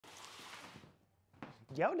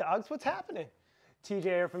Yo, dogs, what's happening? TJ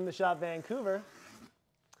here from the Schott Vancouver.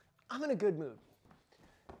 I'm in a good mood.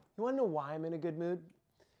 You wanna know why I'm in a good mood?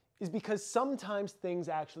 Is because sometimes things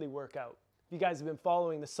actually work out. If you guys have been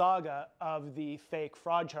following the saga of the fake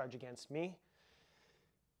fraud charge against me,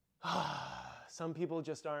 some people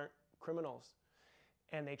just aren't criminals.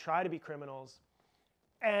 And they try to be criminals.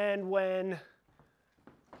 And when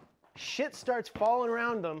shit starts falling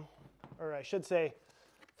around them, or I should say,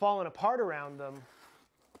 falling apart around them,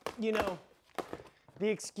 you know, the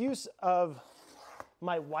excuse of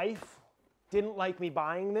my wife didn't like me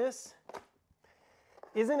buying this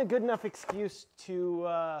isn't a good enough excuse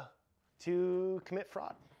to commit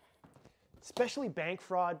fraud. Especially bank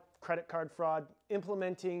fraud, credit card fraud,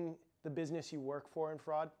 implementing the business you work for in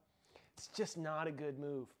fraud. It's just not a good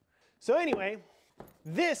move. So anyway,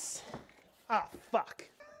 fuck.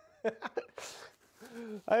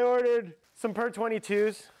 I ordered some Per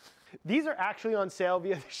 22s. These are actually on sale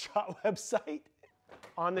via the Schott website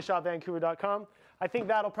on the SchottVancouver.com. I think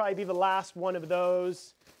that'll probably be the last one of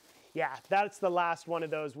those. Yeah, that's the last one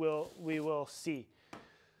of those we will see.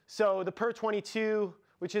 So the Per 22,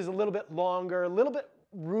 which is a little bit longer, a little bit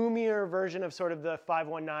roomier version of sort of the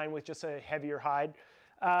 519 with just a heavier hide.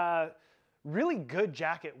 Really good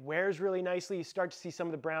jacket, wears really nicely. You start to see some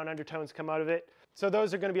of the brown undertones come out of it. So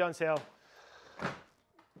those are gonna be on sale.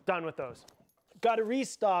 Done with those. Got a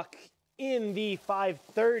restock in the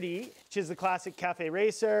 530, which is the classic cafe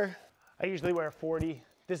racer. I usually wear a 40.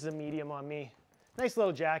 This is a medium on me. Nice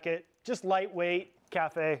little jacket, just lightweight,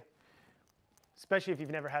 cafe. Especially if you've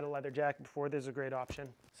never had a leather jacket before, this is a great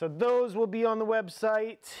option. So those will be on the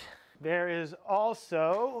website. There is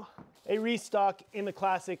also a restock in the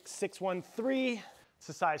classic 613. It's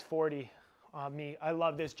a size 40 on me. I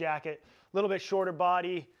love this jacket. A little bit shorter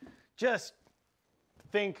body. Just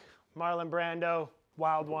think Marlon Brando,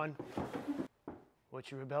 Wild One. What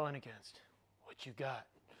you rebelling against? What you got?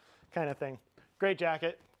 Kind of thing. Great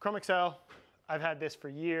jacket. Chrome XL. I've had this for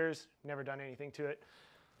years. Never done anything to it.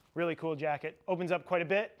 Really cool jacket. Opens up quite a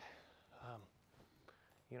bit.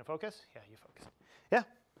 You gonna focus? Yeah, you focus. Yeah,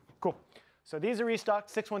 cool. So these are restocked.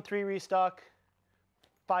 613 restock,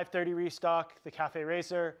 530 restock, the Cafe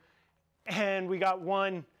Racer. And we got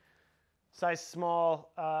one size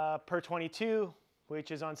small Per 22,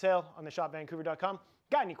 which is on sale on the SchottVancouver.com.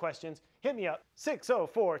 Got any questions? Hit me up,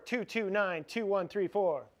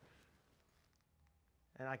 604-229-2134.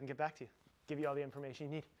 And I can get back to you, give you all the information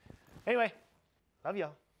you need. Anyway, love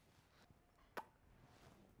y'all.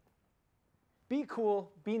 Be cool,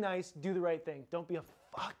 be nice, do the right thing. Don't be a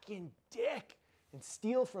fucking dick and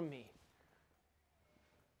steal from me.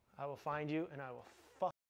 I will find you and I will